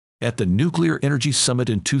At the Nuclear Energy Summit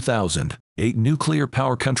in 2000, 8 nuclear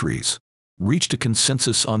power countries reached a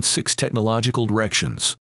consensus on 6 technological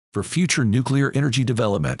directions for future nuclear energy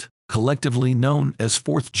development, collectively known as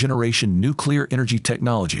fourth-generation nuclear energy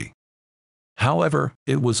technology. However,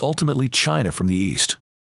 it was ultimately China from the East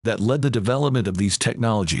that led the development of these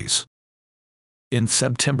technologies. In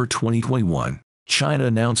September 2021, China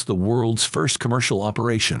announced the world's first commercial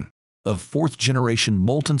operation of fourth-generation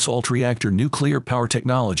molten salt reactor nuclear power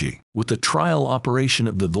technology with the trial operation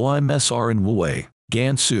of the Thorium-Based in Wuwei,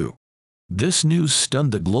 Gansu. This news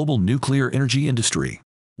stunned the global nuclear energy industry,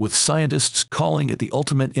 with scientists calling it the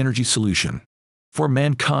ultimate energy solution for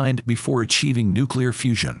mankind before achieving nuclear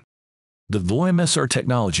fusion. The Thorium-Based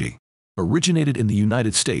technology originated in the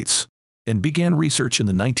United States and began research in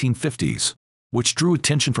the 1950s, which drew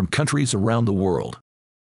attention from countries around the world.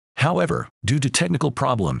 However, due to technical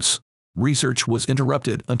problems, research was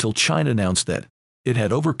interrupted until China announced that it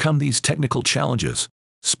had overcome these technical challenges,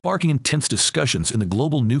 sparking intense discussions in the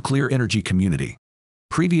global nuclear energy community.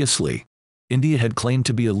 Previously, India had claimed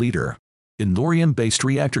to be a leader in thorium-based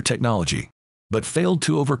reactor technology, but failed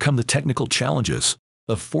to overcome the technical challenges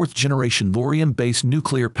of fourth-generation thorium-based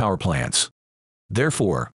nuclear power plants.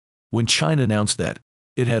 Therefore, when China announced that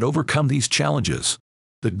it had overcome these challenges,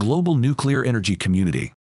 the global nuclear energy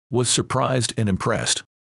community was surprised and impressed.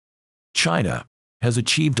 China has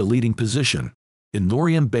achieved a leading position in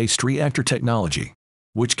thorium-based reactor technology,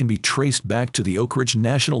 which can be traced back to the Oak Ridge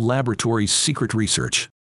National Laboratory's secret research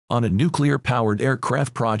on a nuclear-powered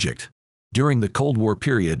aircraft project during the Cold War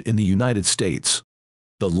period in the United States.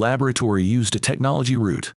 The laboratory used a technology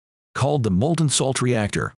route called the molten salt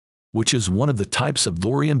reactor, which is one of the types of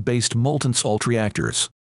thorium-based molten salt reactors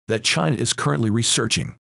that China is currently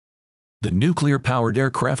researching. The nuclear-powered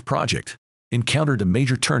aircraft project encountered a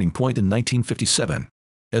major turning point in 1957,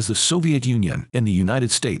 as the Soviet Union and the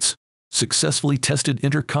United States successfully tested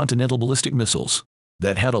intercontinental ballistic missiles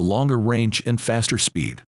that had a longer range and faster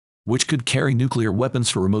speed, which could carry nuclear weapons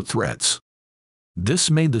for remote threats.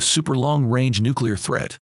 This made the super long-range nuclear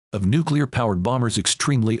threat of nuclear-powered bombers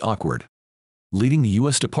extremely awkward, leading the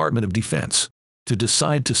U.S. Department of Defense to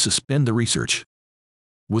decide to suspend the research.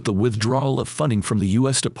 With the withdrawal of funding from the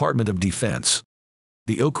U.S. Department of Defense,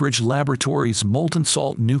 the Oak Ridge Laboratory's molten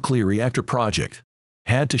salt nuclear reactor project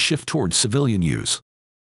had to shift towards civilian use.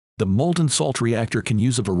 The molten salt reactor can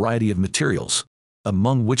use a variety of materials,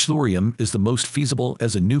 among which thorium is the most feasible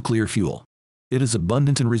as a nuclear fuel. It is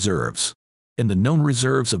abundant in reserves, and the known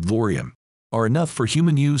reserves of thorium are enough for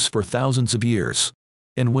human use for thousands of years,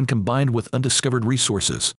 and when combined with undiscovered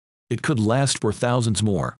resources, it could last for thousands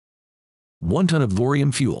more. 1 ton of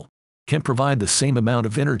thorium fuel can provide the same amount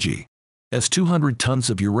of energy as 200 tons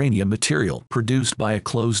of uranium material produced by a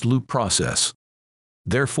closed-loop process.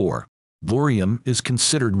 Therefore, thorium is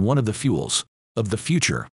considered one of the fuels of the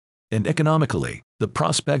future, and economically, the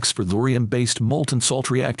prospects for thorium-based molten salt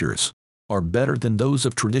reactors are better than those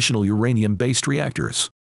of traditional uranium-based reactors.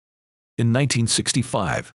 In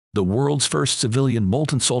 1965, the world's first civilian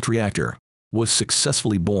molten salt reactor was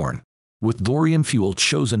successfully born, with thorium fuel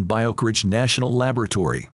chosen by Oak Ridge National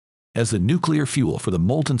Laboratory as the nuclear fuel for the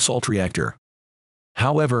molten salt reactor.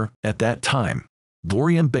 However, at that time,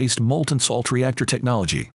 thorium-based molten salt reactor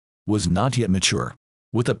technology was not yet mature,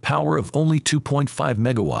 with a power of only 2.5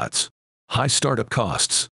 megawatts, high startup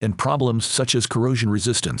costs, and problems such as corrosion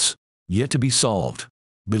resistance yet to be solved,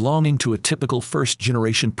 belonging to a typical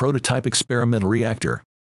first-generation prototype experimental reactor.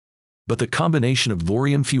 But the combination of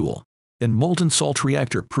thorium fuel and molten salt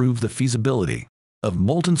reactor proved the feasibility of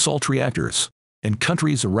molten salt reactors, and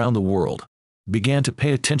countries around the world began to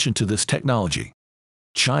pay attention to this technology.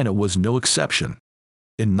 China was no exception.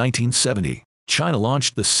 In 1970, China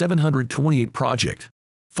launched the 728 project,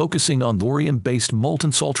 focusing on thorium-based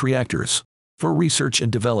molten salt reactors for research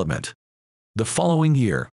and development. The following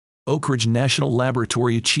year, Oak Ridge National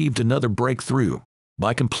Laboratory achieved another breakthrough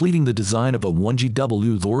by completing the design of a 1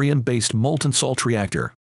 GW thorium-based molten salt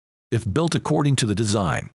reactor. If built according to the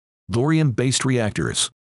design, thorium-based reactors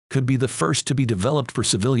could be the first to be developed for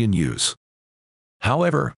civilian use.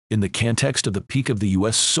 However, in the context of the peak of the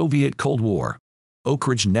U.S.-Soviet Cold War, Oak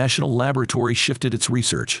Ridge National Laboratory shifted its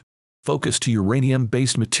research focus to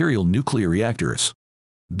uranium-based material nuclear reactors.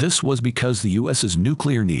 This was because the U.S.'s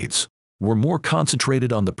nuclear needs were more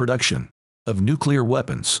concentrated on the production of nuclear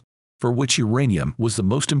weapons, for which uranium was the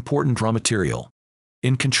most important raw material.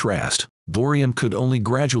 In contrast, thorium could only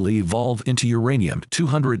gradually evolve into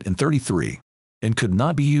uranium-233 and could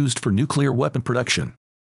not be used for nuclear weapon production.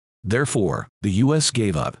 Therefore, the U.S.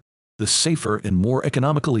 gave up the safer and more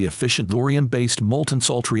economically efficient thorium-based molten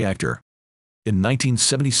salt reactor. In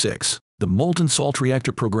 1976, the molten salt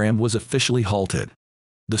reactor program was officially halted.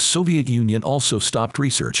 The Soviet Union also stopped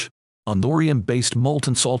research on thorium-based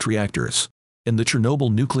molten salt reactors, and the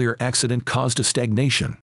Chernobyl nuclear accident caused a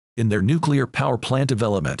stagnation in their nuclear power plant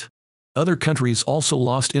development. Other countries also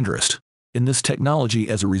lost interest in this technology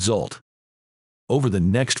as a result. Over the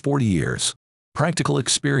next 40 years, practical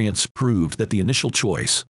experience proved that the initial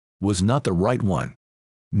choice was not the right one.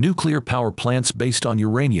 Nuclear power plants based on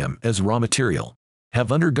uranium as raw material have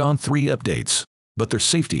undergone 3 updates, but their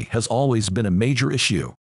safety has always been a major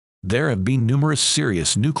issue. There have been numerous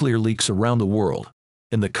serious nuclear leaks around the world,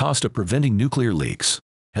 and the cost of preventing nuclear leaks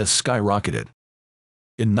has skyrocketed.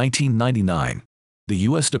 In 1999, the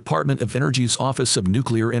U.S. Department of Energy's Office of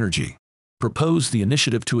Nuclear Energy proposed the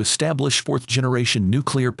initiative to establish 4th-generation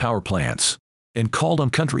nuclear power plants and called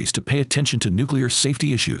on countries to pay attention to nuclear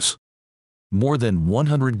safety issues. More than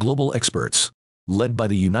 100 global experts, led by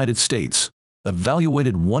the United States,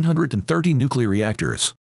 evaluated 130 nuclear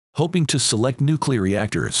reactors, hoping to select nuclear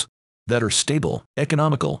reactors that are stable,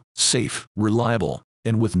 economical, safe, reliable,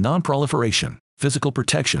 and with non-proliferation, physical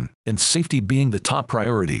protection, and safety being the top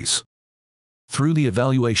priorities. Through the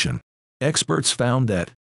evaluation, experts found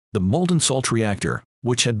that the molten salt reactor,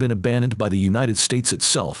 which had been abandoned by the United States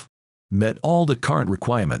itself, met all the current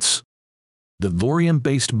requirements. The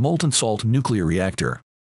thorium-based molten salt nuclear reactor,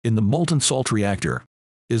 in the molten salt reactor,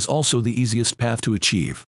 is also the easiest path to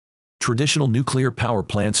achieve. Traditional nuclear power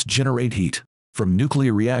plants generate heat from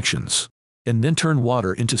nuclear reactions and then turn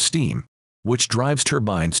water into steam, which drives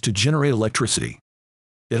turbines to generate electricity.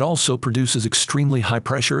 It also produces extremely high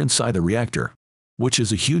pressure inside the reactor, which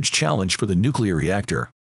is a huge challenge for the nuclear reactor.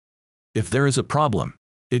 If there is a problem,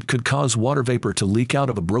 it could cause water vapor to leak out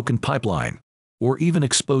of a broken pipeline, or even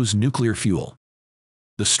expose nuclear fuel.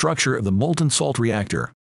 The structure of the molten salt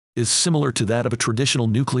reactor is similar to that of a traditional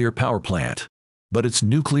nuclear power plant, but its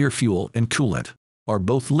nuclear fuel and coolant are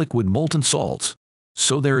both liquid molten salts,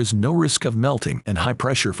 so there is no risk of melting and high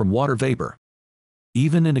pressure from water vapor.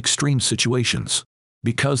 Even in extreme situations,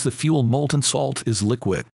 because the fuel molten salt is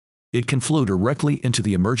liquid, it can flow directly into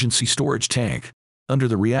the emergency storage tank under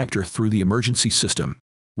the reactor through the emergency system,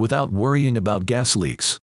 without worrying about gas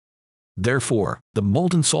leaks. Therefore, the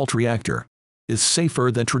molten salt reactor is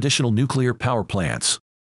safer than traditional nuclear power plants.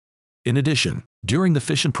 In addition, during the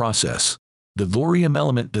fission process, the thorium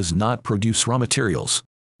element does not produce raw materials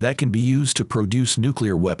that can be used to produce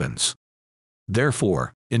nuclear weapons.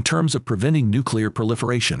 Therefore, in terms of preventing nuclear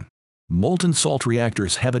proliferation, molten salt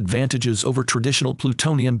reactors have advantages over traditional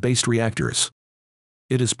plutonium-based reactors.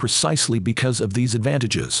 It is precisely because of these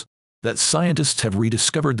advantages that scientists have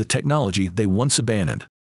rediscovered the technology they once abandoned,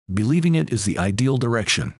 believing it is the ideal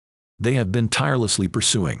direction they have been tirelessly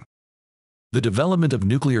pursuing. The development of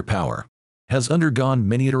nuclear power has undergone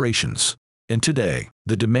many iterations, and today,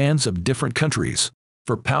 the demands of different countries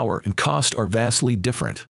for power and cost are vastly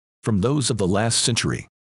different from those of the last century.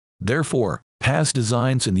 Therefore, past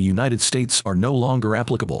designs in the United States are no longer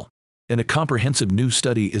applicable, and a comprehensive new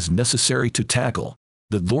study is necessary to tackle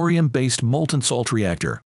the thorium-based molten salt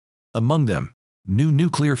reactor. Among them, new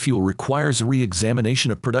nuclear fuel requires a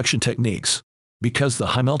re-examination of production techniques, because the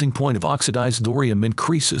high melting point of oxidized thorium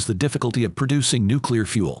increases the difficulty of producing nuclear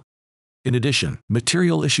fuel. In addition,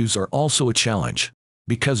 material issues are also a challenge,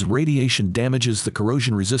 because radiation damages the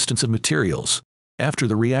corrosion resistance of materials after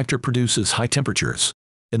the reactor produces high temperatures,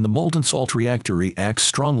 and the molten salt reactor reacts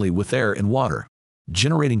strongly with air and water,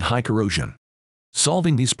 generating high corrosion.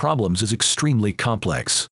 Solving these problems is extremely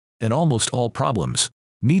complex, and almost all problems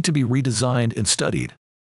need to be redesigned and studied.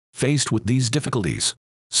 Faced with these difficulties,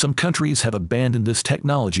 some countries have abandoned this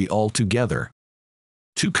technology altogether.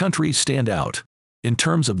 2 countries stand out in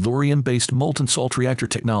terms of thorium-based molten salt reactor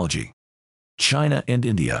technology: China and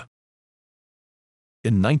India.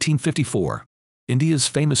 In 1954, India's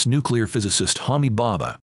famous nuclear physicist Homi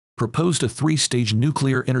Bhabha proposed a 3-stage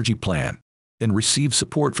nuclear energy plan and received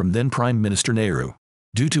support from then Prime Minister Nehru,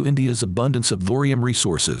 due to India's abundance of thorium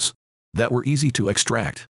resources that were easy to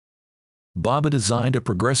extract. Bhabha designed a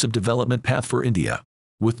progressive development path for India,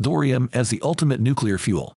 with thorium as the ultimate nuclear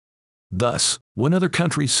fuel. Thus, when other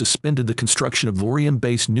countries suspended the construction of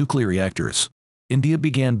thorium-based nuclear reactors, India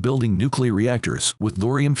began building nuclear reactors with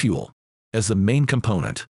thorium fuel as the main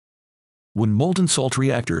component. When molten salt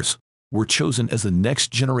reactors were chosen as the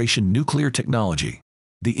next-generation nuclear technology,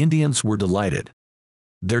 the Indians were delighted.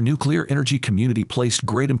 Their nuclear energy community placed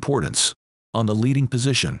great importance on the leading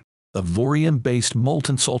position of thorium-based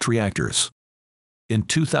molten salt reactors. In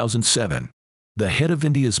 2007, the head of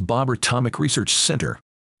India's Bhabha Atomic Research Center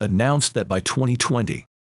announced that by 2020,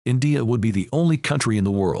 India would be the only country in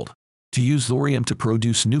the world to use thorium to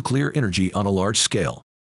produce nuclear energy on a large scale.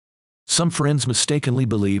 Some friends mistakenly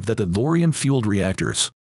believe that the thorium-fueled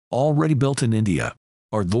reactors, already built in India,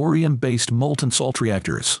 are thorium-based molten salt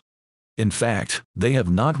reactors. In fact, they have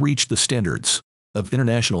not reached the standards of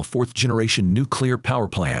international fourth-generation nuclear power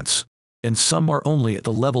plants, and some are only at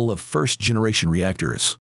the level of first-generation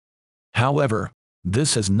reactors. However,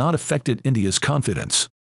 this has not affected India's confidence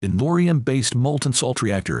in thorium-based molten salt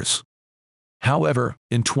reactors. However,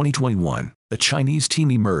 in 2021, a Chinese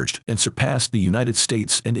team emerged and surpassed the United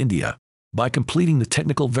States and India by completing the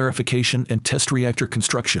technical verification and test reactor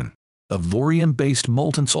construction of thorium-based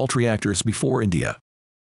molten salt reactors before India.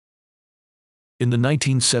 In the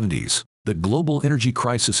 1970s, the global energy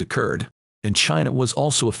crisis occurred, and China was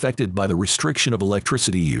also affected by the restriction of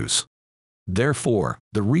electricity use. Therefore,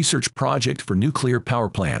 the research project for nuclear power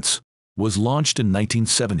plants was launched in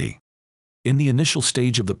 1970. In the initial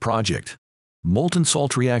stage of the project, molten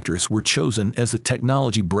salt reactors were chosen as the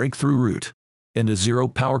technology breakthrough route, and a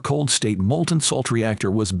zero-power cold-state molten salt reactor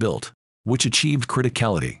was built, which achieved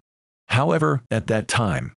criticality. However, at that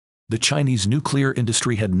time, the Chinese nuclear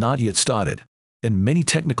industry had not yet started, and many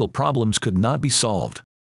technical problems could not be solved,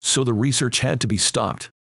 so the research had to be stopped.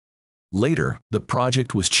 Later, the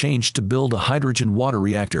project was changed to build a hydrogen-water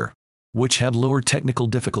reactor, which had lower technical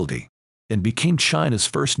difficulty, and became China's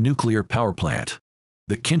first nuclear power plant,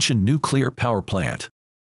 the Qinshan Nuclear Power Plant.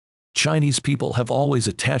 Chinese people have always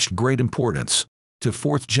attached great importance to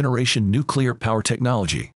fourth-generation nuclear power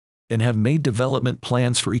technology, and have made development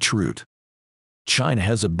plans for each route. China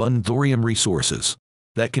has abundant thorium resources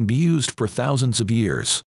that can be used for thousands of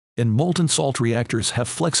years, and molten salt reactors have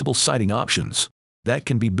flexible siting options that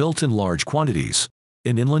can be built in large quantities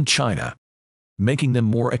in inland China, making them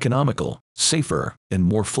more economical, safer, and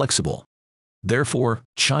more flexible. Therefore,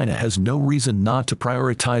 China has no reason not to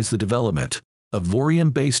prioritize the development of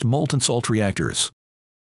thorium-based molten salt reactors.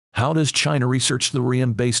 How does China research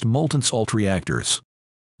thorium-based molten salt reactors?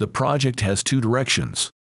 The project has two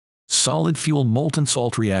directions: solid fuel molten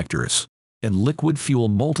salt reactors and liquid fuel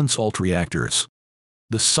molten salt reactors.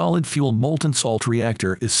 The solid fuel molten salt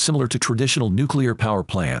reactor is similar to traditional nuclear power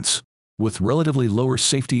plants, with relatively lower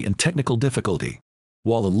safety and technical difficulty,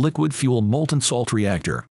 while the liquid fuel molten salt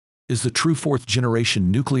reactor is the true fourth-generation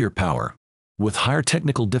nuclear power, with higher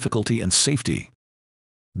technical difficulty and safety.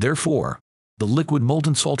 Therefore, the liquid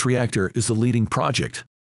molten salt reactor is the leading project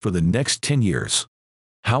for the next 10 years.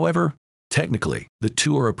 However, technically, the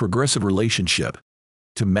two are a progressive relationship.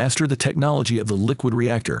 To master the technology of the liquid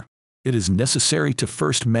reactor, it is necessary to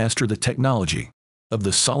first master the technology of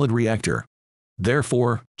the solid reactor.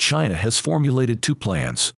 Therefore, China has formulated two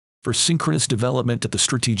plans for synchronous development at the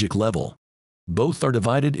strategic level. Both are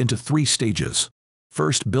divided into 3 stages.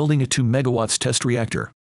 First, building a 2 MW test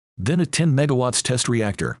reactor, then a 10 MW test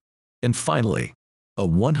reactor, and finally, a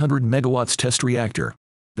 100 MW test reactor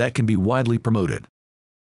that can be widely promoted.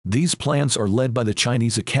 These plans are led by the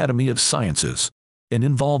Chinese Academy of Sciences and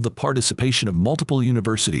involve the participation of multiple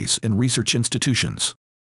universities and research institutions.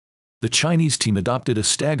 The Chinese team adopted a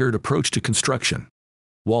staggered approach to construction.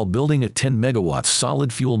 While building a 10 MW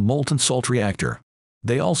solid fuel molten salt reactor,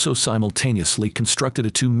 they also simultaneously constructed a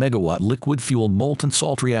 2 MW liquid fuel molten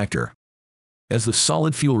salt reactor. As the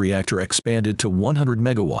solid fuel reactor expanded to 100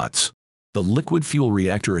 MW, the liquid fuel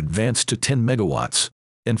reactor advanced to 10 MW,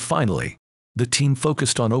 and finally, the team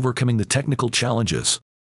focused on overcoming the technical challenges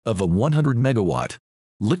of a 100 MW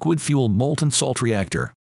liquid fuel molten salt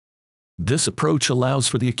reactor. This approach allows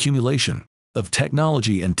for the accumulation of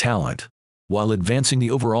technology and talent while advancing the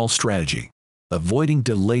overall strategy, avoiding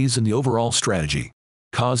delays in the overall strategy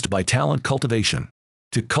caused by talent cultivation.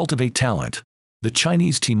 To cultivate talent, the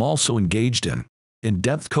Chinese team also engaged in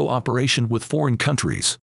in-depth cooperation with foreign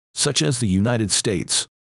countries, such as the United States.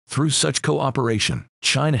 Through such cooperation,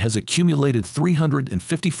 China has accumulated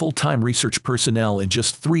 350 full-time research personnel in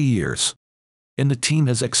just 3 years, and the team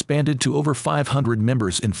has expanded to over 500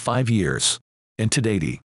 members in 5 years, and today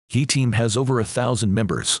the team has over 1,000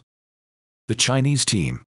 members. The Chinese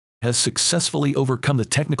team has successfully overcome the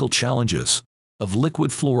technical challenges of liquid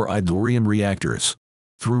fluoride thorium reactors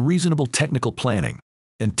through reasonable technical planning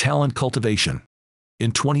and talent cultivation.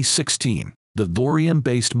 In 2016, the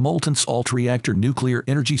Thorium-Based Molten Salt Reactor Nuclear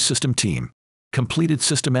Energy System team completed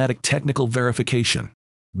systematic technical verification,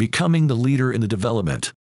 becoming the leader in the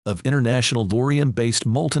development of international thorium-based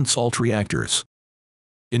molten salt reactors.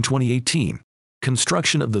 In 2018,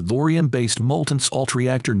 construction of the Thorium-Based Molten Salt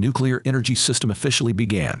Reactor Nuclear Energy System officially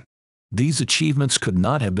began. These achievements could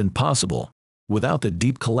not have been possible without the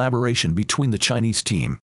deep collaboration between the Chinese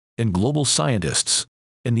team and global scientists,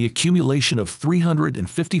 and the accumulation of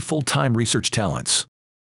 350 full-time research talents.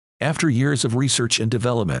 After years of research and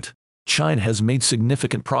development, China has made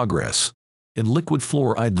significant progress in liquid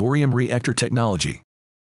fluoride thorium reactor technology,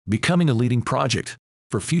 becoming a leading project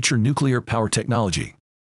for future nuclear power technology.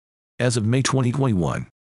 As of May 2021,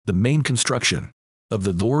 the main construction of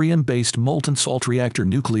the thorium-based molten salt reactor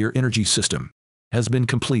nuclear energy system has been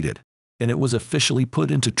completed, and it was officially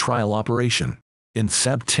put into trial operation in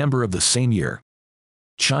September of the same year.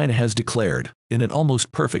 China has declared, in an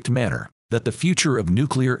almost perfect manner, that the future of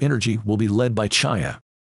nuclear energy will be led by China,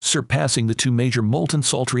 surpassing the two major molten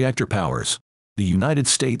salt reactor powers, the United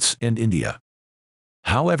States and India.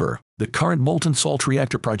 However, the current molten salt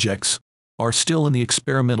reactor projects are still in the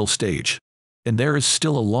experimental stage, and there is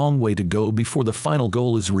still a long way to go before the final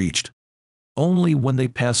goal is reached. Only when they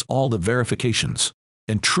pass all the verifications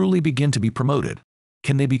and truly begin to be promoted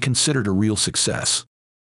can they be considered a real success.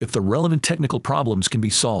 If the relevant technical problems can be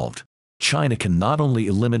solved, China can not only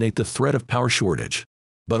eliminate the threat of power shortage,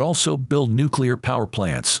 but also build nuclear power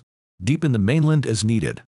plants deep in the mainland as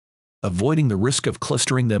needed, avoiding the risk of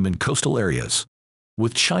clustering them in coastal areas.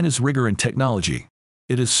 With China's rigor and technology,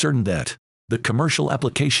 it is certain that the commercial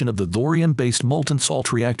application of the thorium-based molten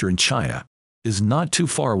salt reactor in China is not too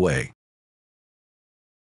far away.